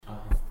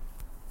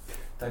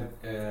طيب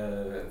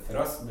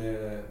فراس،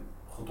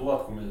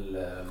 بخطواتكم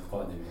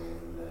القادمة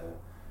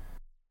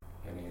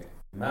يعني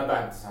ما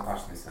بعد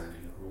 19 نيسان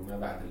اللي هو ما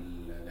بعد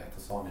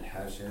الاعتصام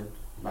الحاشد،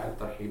 بعد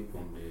ترحيبكم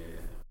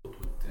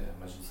بخطوة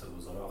مجلس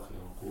الوزراء،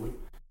 خلينا نقول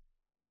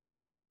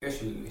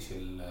ايش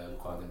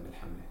القادم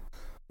بالحملة؟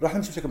 راح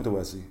نمشي بشكل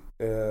متوازي.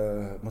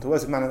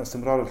 متوازي بمعنى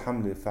استمرار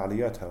الحملة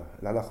فعالياتها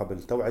العلاقة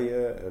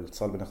بالتوعية،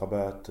 الاتصال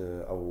بنقابات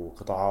أو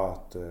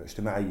قطاعات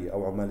اجتماعية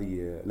أو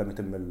عمالية لم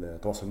يتم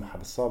التواصل معها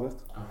بالسابق.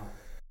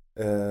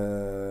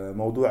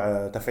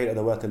 موضوع تفعيل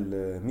أدوات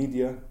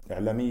الميديا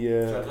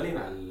الإعلامية، شغالين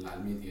على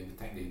الميديا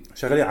بالتحديد،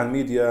 شغالين على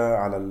الميديا،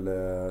 على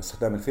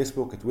استخدام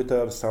الفيسبوك،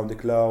 تويتر، الساوند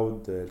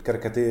كلاود،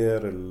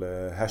 الكاريكاتير،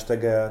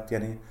 الهاشتاجات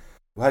يعني.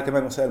 وهي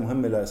كمان وسائل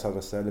مهمة لإيصال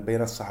رسائل،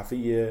 البيانات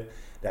الصحفية،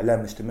 الإعلام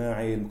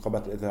الاجتماعي،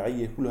 المقابلات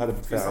الإذاعية، كل هذا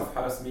بتفاعل. في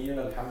صفحة رسمية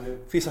للحملة،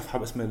 في صفحة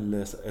باسم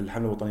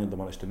الحملة الوطنية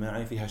للضمان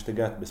الاجتماعي، في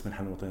هاشتاجات باسم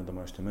الحملة الوطنية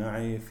للضمان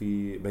الاجتماعي،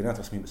 في بيانات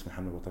رسمية باسم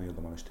الحملة الوطنية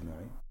للضمان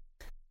الاجتماعي.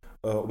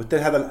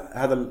 وبالتالي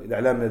هذا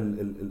الإعلام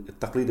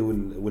التقليدي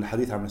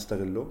والحديث عم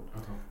نستغله.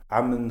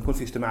 عم نكون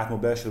في اجتماعات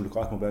مباشرة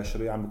ولقاءات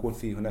مباشرة، عم بيكون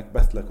في هناك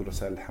بث لكل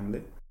رسائل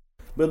الحملة،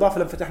 بالإضافة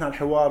لما فتحنا على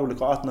الحوار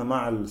ولقاءاتنا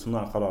مع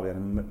صناع القرار، يعني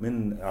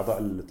من أعضاء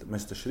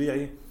المجلس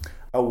التشريعي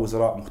أو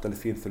وزراء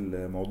مختلفين في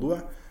الموضوع،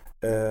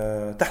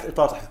 تحت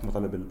إطار تحقيق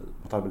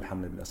مطالب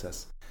الحملة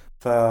بالأساس.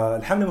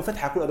 فالحملة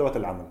منفتحة على كل أدوات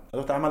العمل.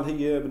 أدوات العمل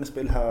هي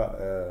بالنسبة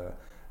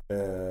لها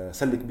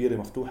سلة كبيرة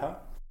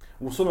مفتوحة،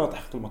 وصلنا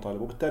لتحقيق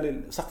المطالب،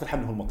 وبالتالي سقف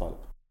الحملة هو المطالب.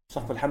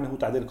 سقف الحملة هو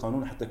تعديل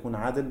القانون حتى يكون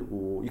عادل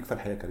ويكفل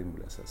الحياة كريمة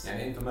بالأساس.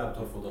 يعني أنتم ما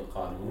بترفضوا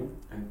القانون،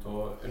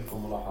 أنتم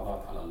لكم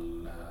ملاحظات على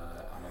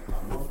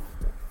القانون،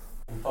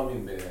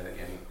 مطالبين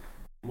يعني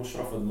مش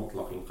رفض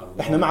مطلق للقانون.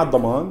 احنا مع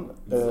الضمان،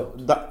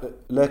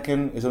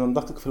 لكن اذا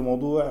ندقق في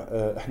الموضوع،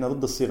 احنا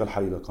ضد الصيغه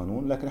الحاليه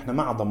للقانون، لكن احنا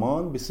مع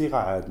ضمان بصيغه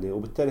عادله،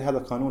 وبالتالي هذا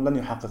القانون لن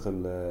يحقق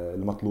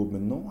المطلوب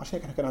منه. عشان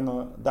هيك احنا كان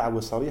عندنا دعوه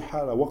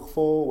صريحه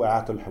لوقفه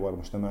واعاده الحوار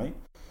المجتمعي،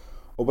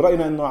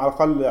 وبراينا انه على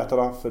الاقل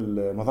اعتراف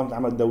منظمه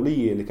العمل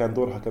الدوليه اللي كان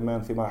دورها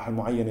كمان في مراحل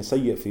معينه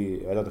سيء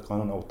في اعداد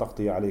القانون او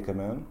التغطيه عليه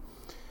كمان،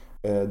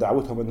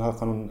 دعوتهم أن هذا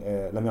القانون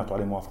لم يعطوا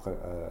عليه موافقة.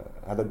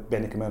 هذا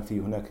بيعني كمان في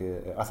هناك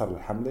أثر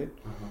للحملة.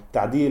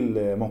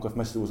 تعديل موقف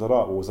مجلس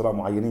الوزراء ووزراء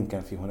معينين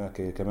كان في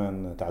هناك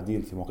كمان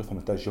تعديل في موقفهم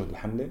تجاه جهد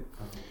الحملة.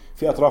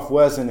 في أطراف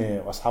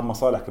وازنة وأصحاب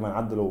مصالح كمان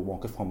عدلوا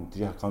موقفهم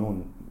تجاه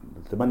القانون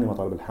تبني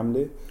مطالب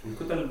الحملة.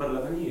 الكتل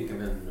البرلمانية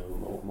كمان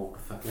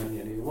موقفها كان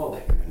يعني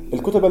واضح كمان.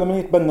 الكتل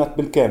البرلمانية تبنت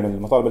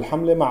بالكامل مطالب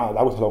الحملة مع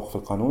دعوتها لوقف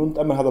القانون،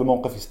 ونتأمل هذا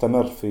الموقف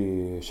يستمر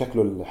في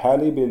شكله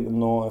الحالي،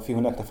 بأنه في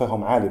هناك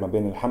تفاهم عالي ما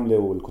بين الحملة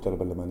والكتل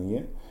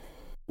البرلمانية.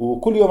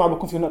 وكل يوم عم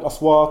بيكون في هناك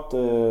أصوات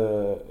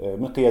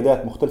من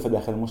قيادات مختلفة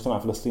داخل المجتمع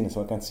الفلسطيني،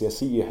 سواء كانت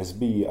سياسية،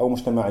 حزبية أو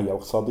مجتمعية أو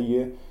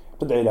اقتصادية،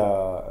 تدعي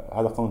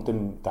لهذا القانون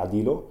يتم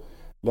تعديله،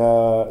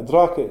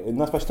 لإدراك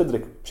الناس باش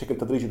تدرك بشكل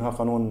تدريجي أن هذا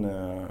القانون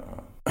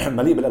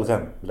مليء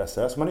بالألغام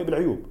بالأساس ومليء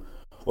بالعيوب،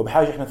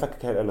 وبحاجة إحنا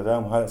نفكك هذه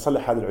الألغام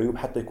ونصلح هذه العيوب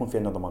حتى يكون في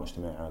عندنا ضمان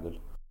اجتماعي عادل.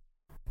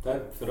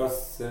 طيب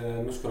فراس،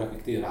 نشكرك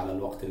كثير على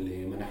الوقت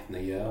اللي منحتنا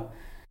إياه،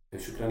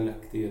 شكرا لك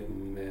كثير.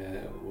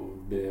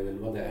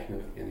 وبالوضع إحنا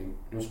يعني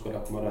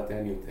نشكرك مرة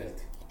تانية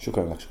وثالثة.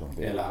 شكرا لك.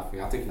 العافية،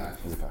 يعطيك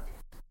العافية.